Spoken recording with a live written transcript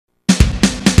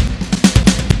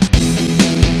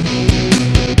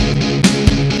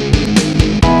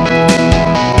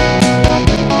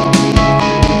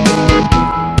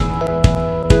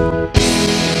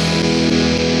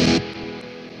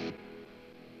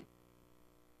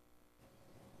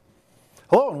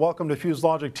Hello and welcome to Fuse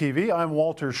Logic TV. I'm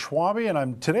Walter Schwabe,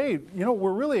 and today,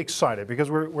 we're really excited because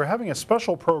we're having a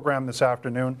special program this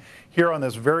afternoon here on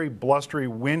this very blustery,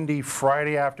 windy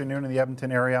Friday afternoon in the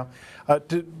Edmonton area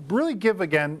to really give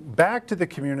again back to the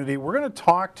community. We're going to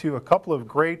talk to a couple of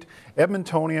great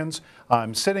Edmontonians.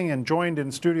 I'm sitting and joined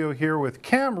in studio here with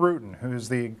Cam Rutan, who's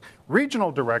the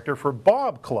Regional Director for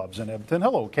BoB Clubs in Edmonton.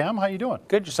 Hello, Cam. How you doing?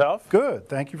 Good. Yourself? Good.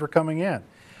 Thank you for coming in.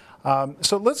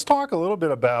 So let's talk a little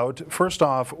bit about, first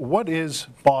off, what is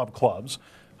BoB Clubs?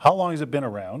 How long has it been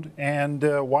around? And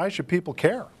why should people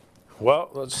care? Well,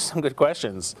 those are some good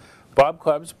questions. BoB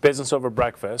Clubs, business over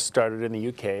breakfast, started in the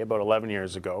UK about 11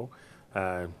 years ago.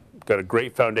 Got a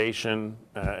great foundation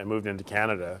and moved into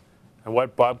Canada. And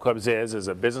what BoB Clubs is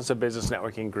a business-to-business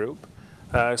networking group.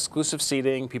 Exclusive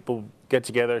seating, people get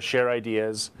together, share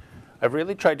ideas. I've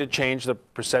really tried to change the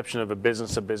perception of a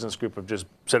business-to-business group of just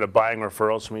instead of buying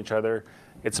referrals from each other.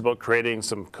 It's about creating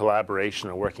some collaboration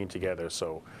and working together.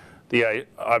 So the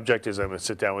object is I'm going to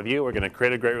sit down with you. We're going to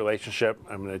create a great relationship.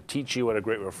 I'm going to teach you what a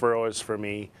great referral is for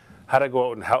me, how to go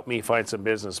out and help me find some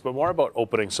business, but more about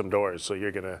opening some doors. So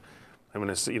I'm going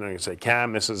to, you say,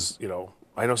 Cam, this is,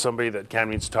 I know somebody that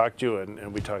Cam needs to talk to,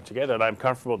 and we talk together, and I'm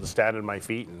comfortable to stand on my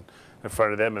feet and in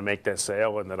front of them and make that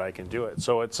sale, and that I can do it.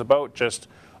 So it's about just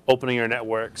opening your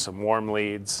network, some warm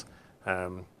leads,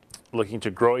 looking to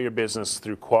grow your business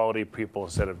through quality people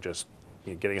instead of just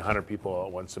getting 100 people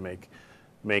at once to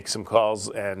make some calls.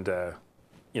 And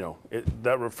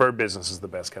that referred business is the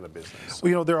best kind of business.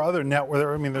 Well, there are other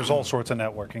there's all sorts of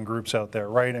networking groups out there,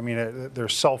 right? I mean,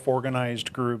 there's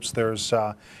self-organized groups. There's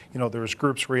there's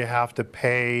groups where you have to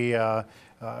pay. And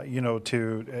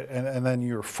then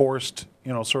you're forced,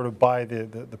 sort of by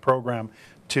the program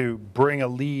to bring a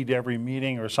lead every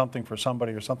meeting or something for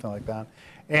somebody or something like that.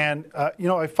 And,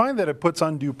 I find that it puts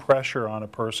undue pressure on a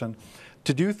person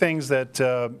to do things that,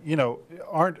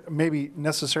 aren't maybe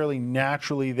necessarily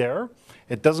naturally there.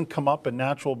 It doesn't come up in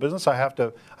natural business. I have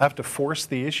to force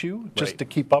the issue just to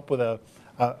keep up with a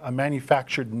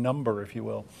manufactured number, if you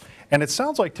will. And it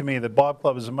sounds like to me that BoB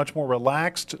Club is a much more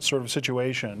relaxed sort of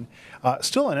situation,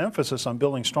 still an emphasis on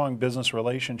building strong business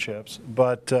relationships,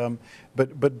 but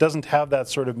doesn't have that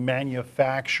sort of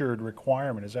manufactured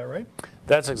requirement. Is that right?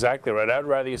 That's exactly right. I'd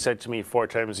rather you said to me 4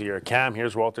 times a year, Cam,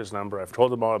 here's Walter's number. I've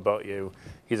told him all about you.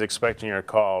 He's expecting your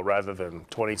call, rather than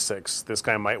 26. This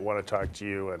guy might want to talk to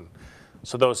you. And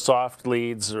so those soft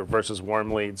leads versus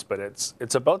warm leads, but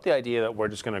it's about the idea that we're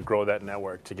just going to grow that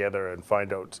network together and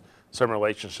find out some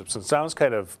relationships. It sounds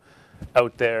kind of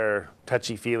out there,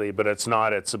 touchy-feely, but it's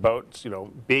not. It's about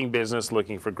being business,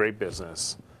 looking for great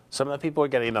business. Some of the people who are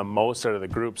getting the most out of the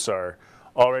groups are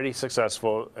already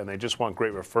successful, and they just want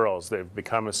great referrals. They've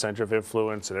become a center of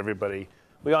influence, and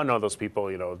we all know those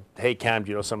people. Hey Cam,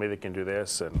 do you know somebody that can do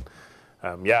this? And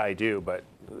yeah, I do, but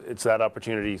it's that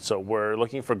opportunity. So we're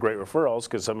looking for great referrals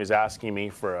because somebody's asking me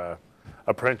for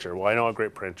a printer. Well, I know a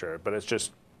great printer, but it's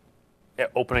just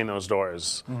opening those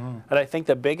doors. Mm-hmm. And I think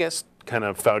the biggest kind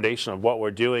of foundation of what we're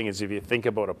doing is, if you think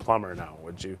about a plumber now,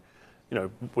 would you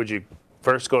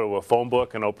first go to a phone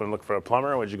book and look for a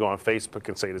plumber, or would you go on Facebook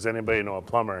and say, does anybody know a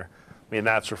plumber? I mean,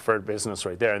 that's referred business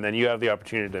right there. And then you have the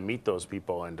opportunity to meet those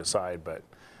people and decide. But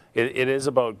it is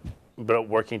about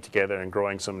working together and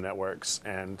growing some networks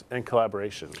and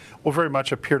collaboration. Well, very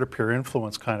much a peer-to-peer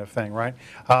influence kind of thing, right?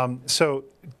 So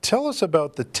tell us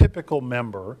about the typical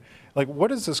member. Like,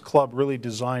 what is this club really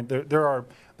designed? There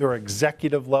are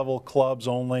executive level clubs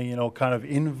only, kind of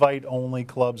invite only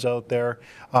clubs out there.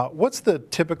 What's the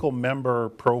typical member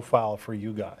profile for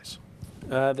you guys?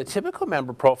 The typical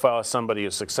member profile is somebody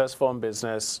who's successful in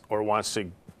business or wants to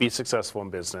be successful in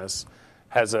business,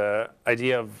 has an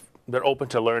idea of they're open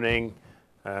to learning.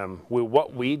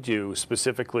 What we do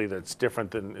specifically that's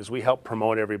different is we help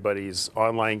promote everybody's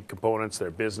online components,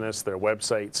 their business, their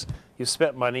websites. You've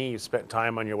spent money, you've spent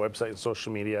time on your website and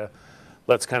social media.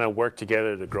 Let's kind of work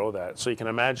together to grow that. So you can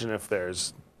imagine if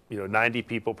there's 90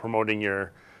 people promoting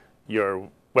your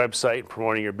website,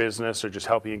 promoting your business, or just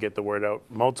helping you get the word out,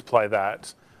 multiply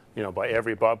that by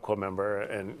every BoB Club member.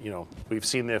 And we've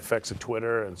seen the effects of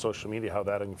Twitter and social media, how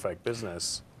that can affect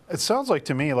business. It sounds like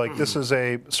to me like this is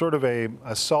a sort of a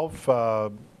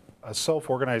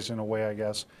self-organized, in a way, I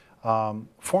guess,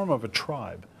 form of a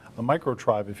tribe, a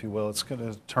micro-tribe, if you will. It's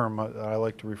a term I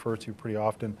like to refer to pretty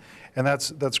often, and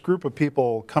that's a group of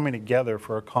people coming together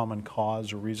for a common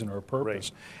cause or reason or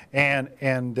purpose. Right.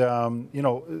 And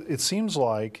it seems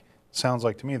like sounds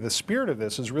like to me, the spirit of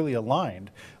this is really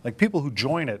aligned. Like people who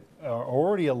join it are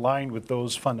already aligned with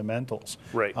those fundamentals.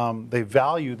 Right. They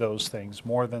value those things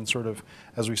more than sort of,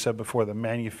 as we said before, the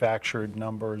manufactured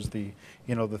numbers, the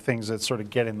things that sort of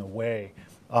get in the way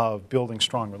of building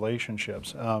strong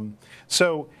relationships.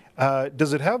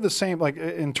 Does it have the same, like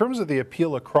in terms of the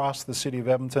appeal across the city of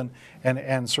Edmonton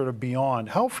and sort of beyond,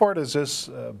 how far does this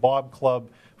BoB Club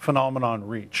phenomenon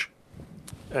reach?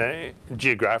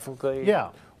 Geographically? Yeah.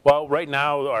 Well, right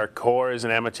now our core is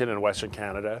in Edmonton and Western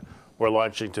Canada. We're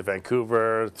launching to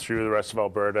Vancouver, through the rest of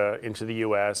Alberta, into the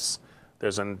US.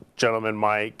 There's a gentleman,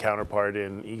 my counterpart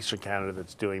in Eastern Canada,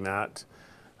 that's doing that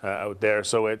out there.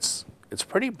 So it's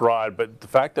pretty broad, but the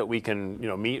fact that we can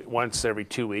meet once every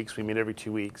 2 weeks, we meet every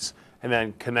 2 weeks, and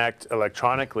then connect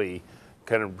electronically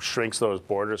kind of shrinks those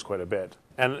borders quite a bit.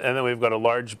 And then we've got a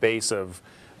large base of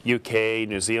UK,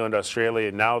 New Zealand, Australia,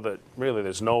 and now that really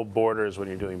there's no borders when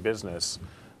you're doing business,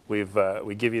 we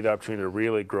give you the opportunity to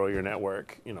really grow your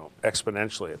network,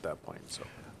 exponentially at that point.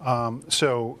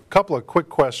 So a couple of quick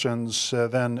questions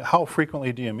then. How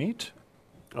frequently do you meet?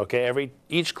 Okay,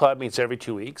 each club meets every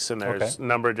 2 weeks, and there's a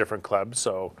number of different clubs,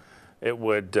 so it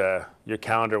would, your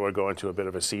calendar would go into a bit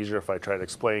of a seizure if I tried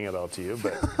explaining it all to you,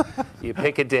 but you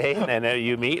pick a day and then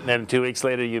you meet, and then 2 weeks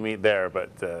later you meet there,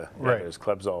 but there's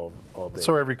clubs all day.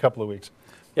 So every couple of weeks?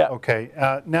 Yeah. Okay,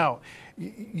 now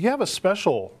you have a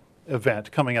special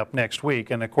event coming up next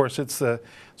week, and of course it's the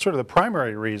sort of the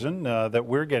primary reason that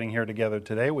we're getting here together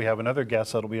today. We have another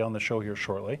guest that'll be on the show here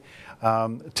shortly.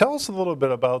 Tell us a little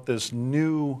bit about this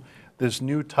new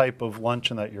type of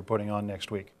luncheon that you're putting on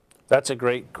next week. That's a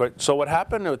great question. So what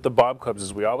happened with the BoB Clubs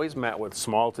is we always met with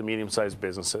small to medium-sized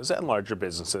businesses and larger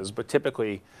businesses, but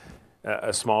typically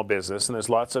a small business, and there's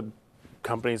lots of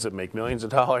companies that make millions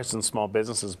of dollars in small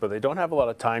businesses, but they don't have a lot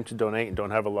of time to donate and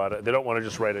they don't want to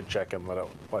just write a check and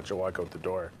watch it walk out the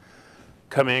door.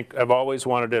 I've always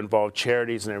wanted to involve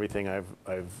charities and everything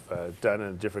I've done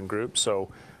in different groups.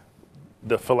 So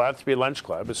the Philanthropy Lunch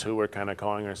Club is who we're kind of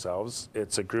calling ourselves.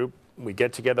 It's a group, we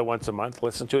get together once a month,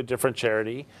 listen to a different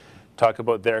charity, talk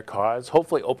about their cause,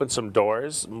 hopefully open some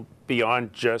doors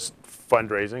beyond just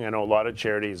fundraising. I know a lot of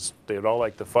charities, they'd all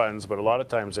like the funds, but a lot of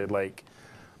times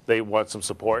they want some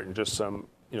support and just some,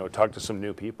 talk to some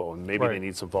new people, and maybe they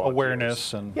need some volunteers.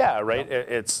 Awareness and right.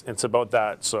 It's about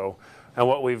that. So, and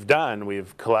what we've done,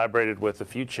 we've collaborated with a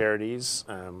few charities.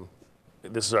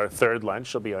 This is our third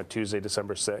lunch. It'll be on Tuesday,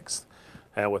 December 6th,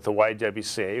 and with the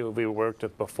YWCA, who we worked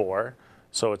with before.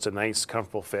 So it's a nice,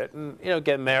 comfortable fit, and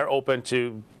again, they're open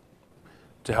to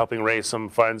helping raise some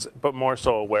funds, but more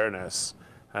so awareness.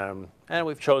 And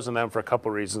we've chosen them for a couple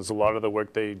of reasons. A lot of the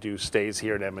work they do stays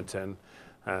here in Edmonton.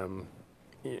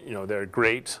 They're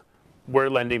great. We're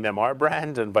lending them our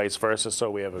brand and vice versa,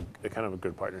 so we have a kind of a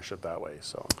good partnership that way.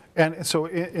 So. And so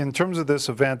in terms of this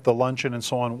event, the luncheon and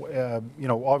so on,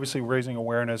 obviously raising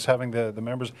awareness, having the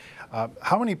members,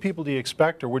 how many people do you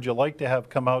expect or would you like to have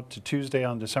come out to Tuesday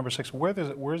on December 6th?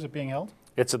 Where is it being held?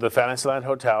 It's at the Fantasyland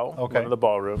Hotel, one of the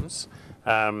ballrooms.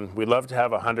 We'd love to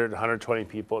have 100, 120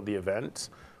 people at the event.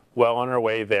 Well on our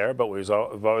way there, but we've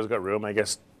always got room. I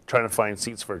guess trying to find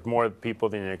seats for more people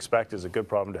than you expect is a good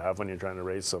problem to have when you're trying to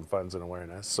raise some funds and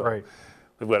awareness. So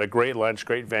we've got a great lunch,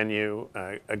 great venue,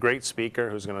 a great speaker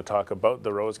who's going to talk about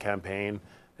the Rose campaign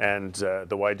and the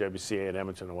YWCA in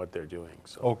Edmonton and what they're doing.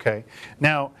 So. Okay.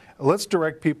 Now, let's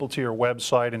direct people to your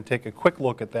website and take a quick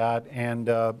look at that. And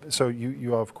so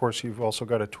you of course, you've also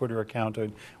got a Twitter account.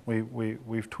 And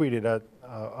we've tweeted out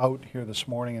here this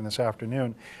morning and this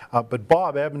afternoon. But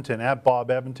BoB Edmonton, at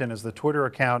BoB Edmonton is the Twitter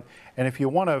account. And if you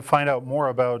want to find out more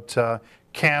about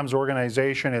CAM's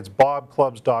organization, it's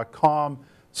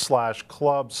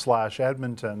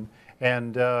bobclubs.com/club/Edmonton.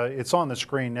 And it's on the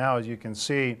screen now, as you can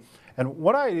see. And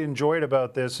what I enjoyed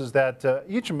about this is that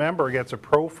each member gets a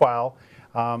profile,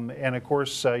 and of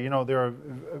course, there are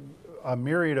a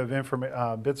myriad of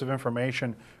bits of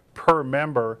information per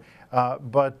member.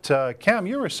 But Cam,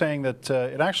 you were saying that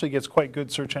it actually gets quite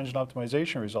good search engine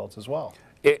optimization results as well.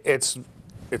 It's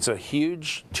a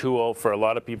huge tool for a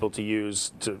lot of people to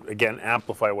use to, again,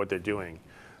 amplify what they're doing.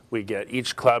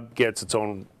 Each club gets its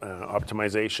own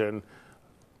optimization.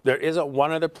 There isn't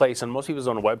one other place, and most people's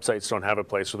own websites don't have a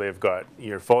place where they've got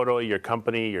your photo, your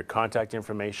company, your contact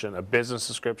information, a business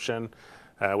description,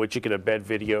 which you can embed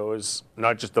videos,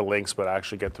 not just the links, but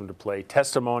actually get them to play,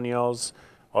 testimonials,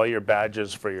 all your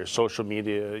badges for your social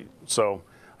media. So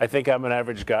I think I'm an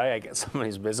average guy. I get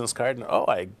somebody's business card, and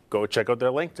I go check out their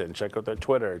LinkedIn, check out their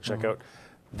Twitter, check out.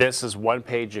 This is one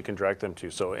page you can direct them to.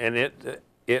 So, and it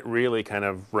really kind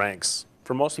of ranks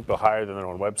for most people higher than their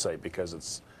own website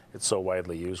because it's so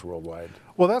widely used worldwide.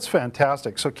 Well, that's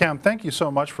fantastic. So, Cam, thank you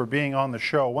so much for being on the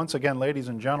show. Once again, ladies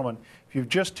and gentlemen, if you've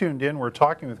just tuned in, we're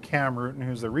talking with Cam Rutten,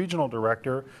 who's the Regional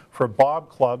Director for BoB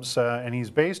Clubs, and he's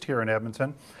based here in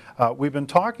Edmonton. We've been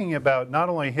talking about not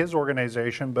only his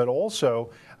organization, but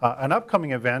also an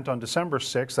upcoming event on December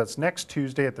 6th. That's next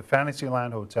Tuesday at the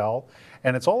Fantasyland Hotel,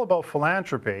 and it's all about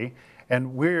philanthropy.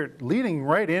 And we're leading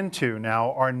right into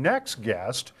now our next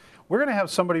guest. We're going to have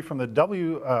somebody from the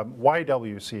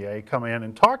YWCA come in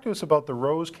and talk to us about the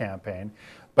Rose campaign.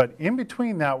 But in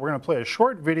between that, we're going to play a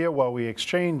short video while we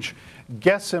exchange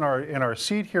guests in our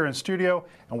seat here in studio,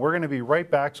 and we're going to be right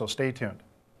back, so stay tuned.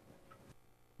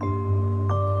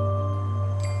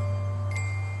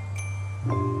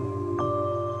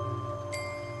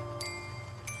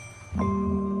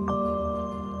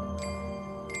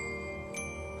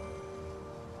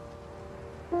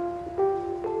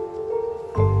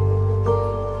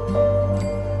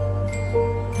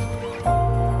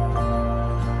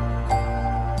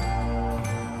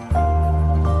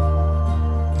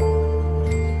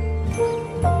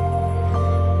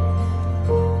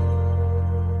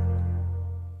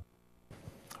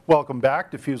 Welcome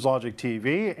back to Fuse Logic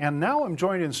TV, and now I'm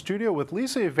joined in studio with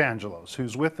Lisa Evangelos,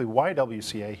 who's with the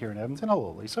YWCA here in Edmonton.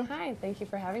 Hello, Lisa. Hi, thank you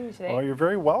for having me today. Well, you're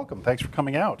very welcome. Thanks for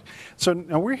coming out. So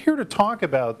now we're here to talk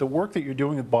about the work that you're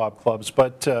doing with BoB Clubs,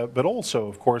 but also,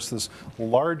 of course, this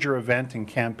larger event and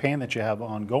campaign that you have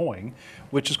ongoing,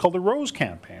 which is called the Rose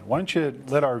Campaign. Why don't you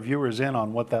let our viewers in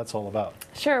on what that's all about?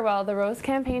 Sure. Well, the Rose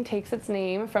Campaign takes its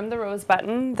name from the rose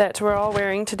button that we're all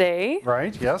wearing today.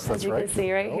 Right. Yes, that's right. As you can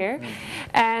see right here.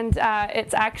 And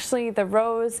it's actually, the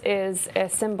rose is a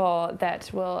symbol that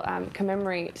will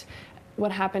commemorate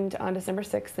what happened on December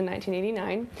 6th in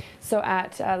 1989. So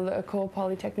at L'École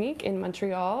Polytechnique in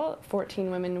Montreal, 14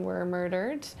 women were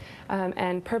murdered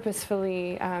and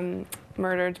purposefully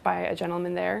murdered by a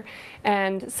gentleman there.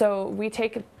 And so we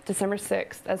take December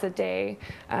 6th as a day.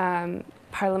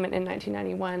 Parliament in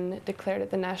 1991 declared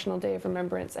it the National Day of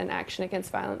Remembrance and Action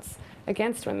Against Violence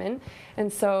Against Women.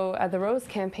 And so the Rose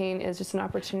Campaign is just an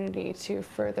opportunity to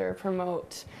further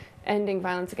promote ending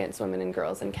violence against women and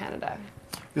girls in Canada.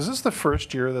 Is this the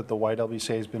first year that the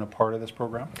YWCA has been a part of this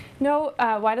program? No,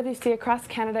 YWCA across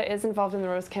Canada is involved in the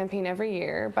Rose Campaign every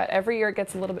year, but every year it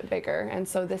gets a little bit bigger. And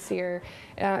so this year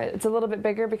it's a little bit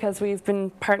bigger because we've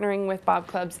been partnering with BoB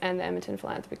Clubs and the Edmonton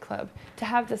Philanthropy Club to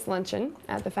have this luncheon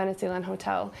at the Fantasyland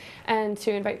Hotel and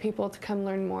to invite people to come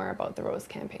learn more about the Rose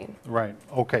Campaign. Right.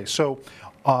 Okay. So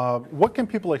what can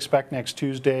people expect next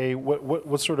Tuesday?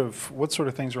 What sort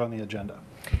of things are on the agenda?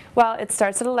 Well, it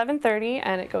starts at 11:30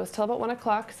 and it goes till about 1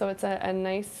 o'clock, so it's a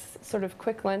nice sort of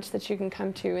quick lunch that you can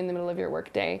come to in the middle of your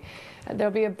workday.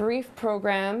 There'll be a brief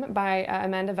program by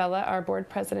Amanda Vella, our board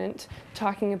president,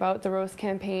 talking about the Rose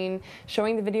Campaign,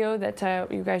 showing the video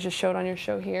that you guys just showed on your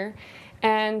show here,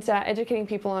 and educating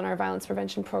people on our violence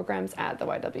prevention programs at the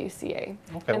YWCA.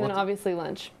 Okay, and then obviously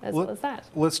lunch as well as that.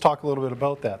 Let's talk a little bit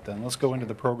about that then. Let's go into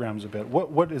the programs a bit.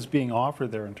 What is being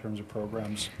offered there in terms of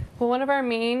programs? Well, one of our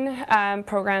main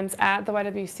programs at the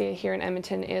YWCA here in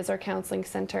Edmonton is our counseling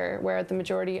center, where the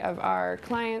majority of our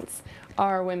clients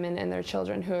are women and their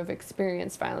children who have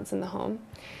experienced violence in the home.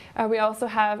 We also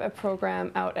have a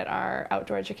program out at our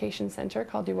outdoor education center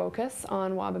called YWCA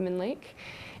on Wabamun Lake.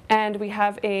 And we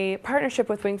have a partnership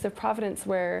with Wings of Providence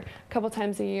where a couple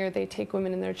times a year they take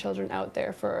women and their children out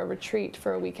there for a retreat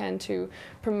for a weekend to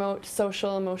promote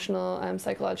social, emotional,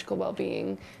 psychological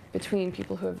well-being between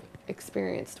people who have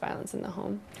experienced violence in the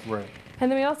home. Right. And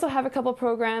then we also have a couple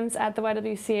programs at the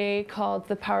YWCA called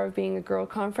the Power of Being a Girl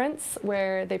Conference,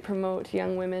 where they promote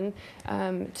young women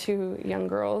to young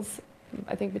girls,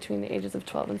 I think between the ages of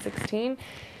 12 and 16.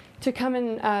 To come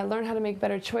and learn how to make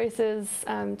better choices,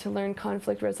 to learn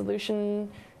conflict resolution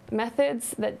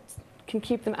methods that can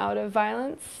keep them out of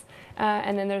violence.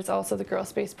 And then there's also the Girl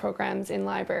Space programs in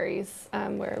libraries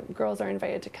where girls are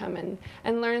invited to come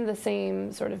and learn the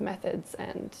same sort of methods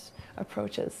and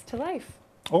approaches to life.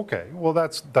 Okay, well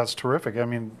that's terrific. I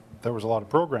mean, there was a lot of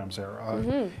programs there.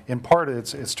 In part,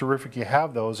 it's terrific you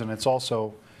have those, and it's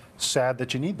also sad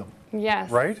that you need them.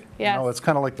 Yes. Right? Yes. You know, it's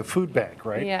kind of like the food bank,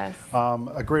 right? Yes.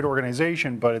 A great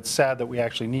organization, but it's sad that we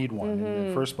actually need one in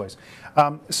the first place.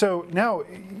 So now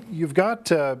you've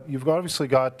obviously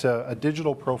got a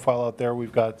digital profile out there.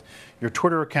 We've got your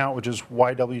Twitter account, which is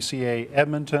YWCA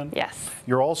Edmonton. Yes.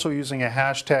 You're also using a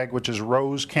hashtag, which is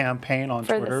Rose Campaign on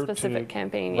Twitter. For the specific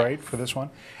campaign, right, yes. for this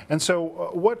one. And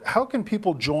so how can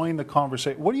people join the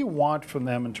conversation? What do you want from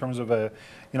them in terms of a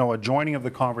joining of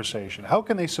the conversation? How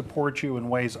can they support you in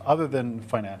ways other than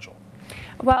financial?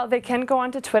 Well, they can go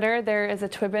onto Twitter. There is a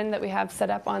Twibbon that we have set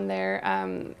up on there.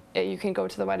 You can go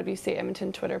to the YWCA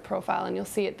Edmonton Twitter profile and you'll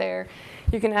see it there.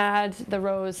 You can add the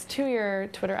Rose to your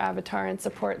Twitter avatar and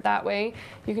support that way.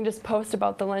 You can just post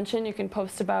about the luncheon. You can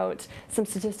post about some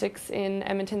statistics in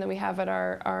Edmonton that we have at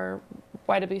our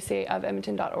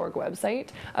YWCAofEdmonton.org website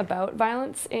about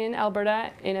violence in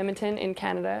Alberta, in Edmonton, in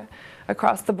Canada,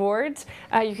 across the board.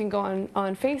 You can go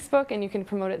on Facebook and you can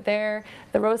promote it there.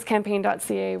 The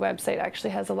rosecampaign.ca website actually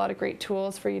has a lot of great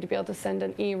tools for you to be able to send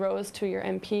an e-rose to your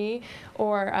MP,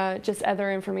 or just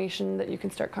other information that you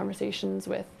can start conversations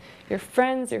with your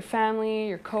friends, your family,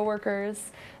 your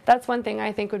coworkers. That's one thing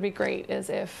I think would be great, is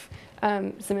if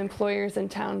some employers in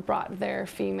town brought their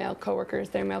female coworkers,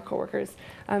 their male coworkers,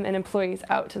 and employees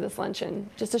out to this luncheon,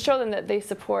 just to show them that they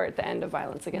support the end of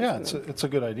violence against women. It's a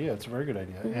good idea. It's a very good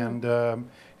idea. And,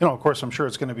 you know, of course, I'm sure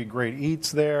it's going to be great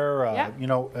eats there, you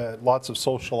know, lots of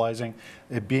socializing,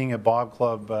 it being a BoB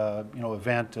Club, you know,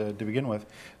 event to begin with.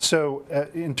 So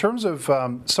in terms of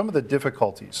some of the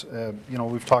difficulties, you know,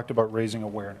 we've talked about raising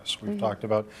awareness. We've talked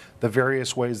about the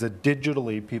various ways that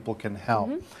digitally people can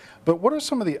help. But what are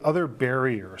some of the other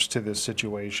barriers to this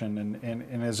situation,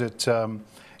 and is it,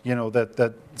 you know,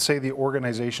 that say the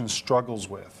organization struggles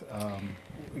with?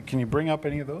 Can you bring up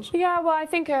any of those? Yeah, well, I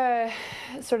think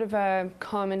sort of a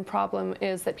common problem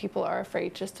is that people are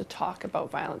afraid just to talk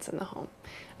about violence in the home.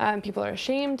 People are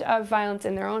ashamed of violence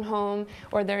in their own home,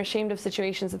 or they're ashamed of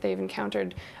situations that they've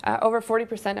encountered. Over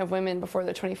 40% of women before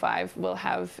they're 25 will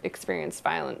have experienced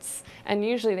violence, and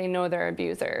usually they know their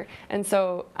abuser. And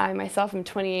so I myself am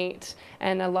 28,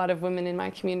 and a lot of women in my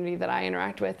community that I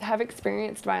interact with have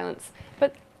experienced violence,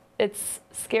 but it's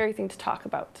a scary thing to talk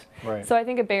about. Right. So I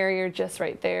think a barrier just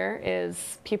right there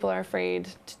is people are afraid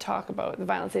to talk about the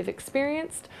violence they've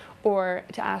experienced or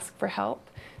to ask for help.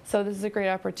 So this is a great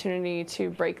opportunity to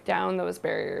break down those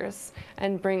barriers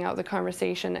and bring out the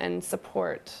conversation and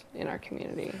support in our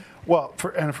community. Well,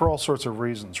 for all sorts of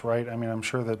reasons, right? I mean, I'm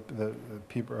sure that the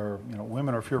people are, you know,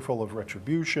 women are fearful of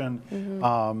retribution.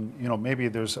 You know, maybe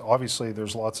there's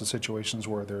lots of situations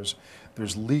where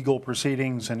there's legal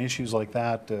proceedings and issues like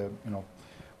that, you know,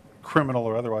 criminal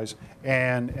or otherwise,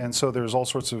 and so there's all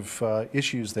sorts of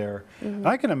issues there. And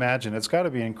I can imagine it's got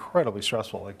to be incredibly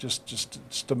stressful, like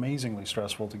just amazingly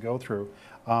stressful to go through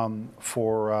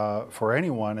for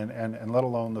anyone, and let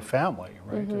alone the family,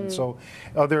 right? And so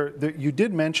you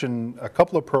did mention a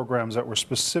couple of programs that were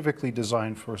specifically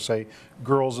designed for, say,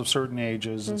 girls of certain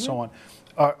ages and so on.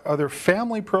 Are there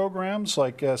family programs,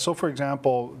 like so for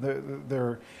example,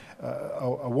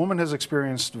 a woman has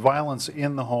experienced violence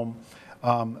in the home,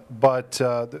 but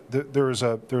there's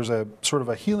a sort of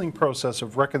a healing process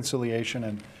of reconciliation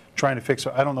and trying to fix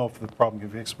it. I don't know if the problem can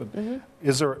be fixed, but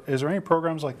is there any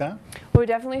programs like that? Well, we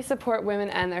definitely support women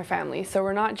and their families. So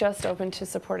we're not just open to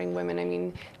supporting women. I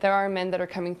mean, there are men that are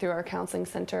coming through our counseling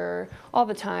center all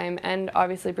the time, and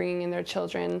obviously bringing in their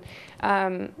children.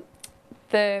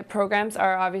 The programs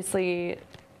are obviously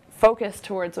focused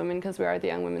towards women because we are the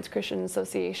Young Women's Christian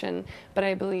Association, but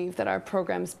I believe that our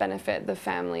programs benefit the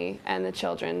family and the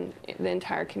children, the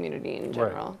entire community in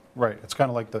general. Right. It's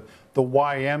kind of like the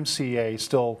YMCA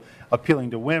still appealing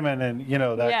to women, and you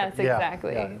know that. Yes,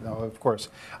 exactly. Yeah, no, of course.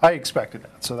 I expected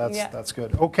that, so that's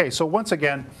good. Okay, so once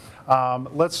again,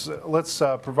 let's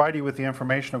provide you with the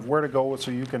information of where to go so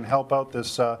you can help out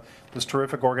this this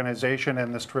terrific organization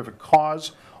and this terrific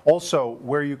cause. Also,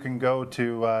 where you can go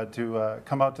to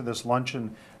come out to this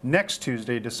luncheon next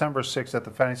Tuesday, December 6th at the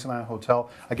Fantasyland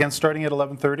Hotel. Again, starting at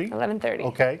 11:30? 11:30.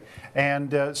 Okay.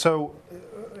 And so,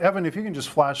 Evan, if you can just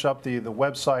flash up the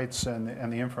websites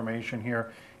and the information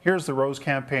here. Here's the Rose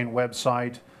Campaign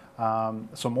website.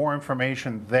 So more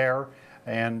information there.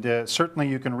 And certainly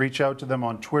you can reach out to them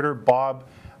on Twitter, BoB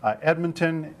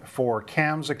Edmonton for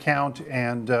Cam's account,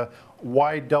 and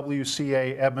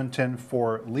YWCA Edmonton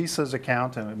for Lisa's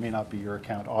account, and it may not be your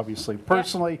account, obviously,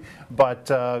 personally,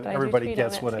 but everybody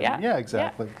gets what I mean. Yeah,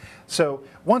 exactly. Yeah. So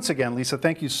once again, Lisa,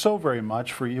 thank you so very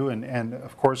much for you and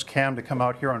of course Cam to come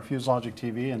out here on Fuse Logic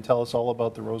TV and tell us all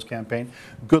about the Rose Campaign.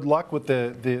 Good luck with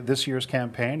this year's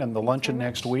campaign and the luncheon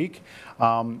next week.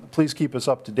 Please keep us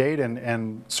up to date,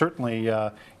 and certainly,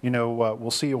 you know,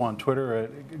 we'll see you on Twitter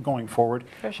going forward.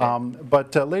 For sure.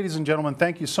 But ladies and gentlemen,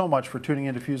 thank you so much for tuning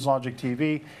into Fuse Logic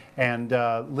TV and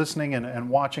listening and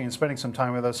watching and spending some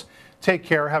time with us. Take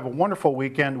care. Have a wonderful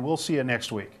weekend. We'll see you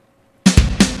next week.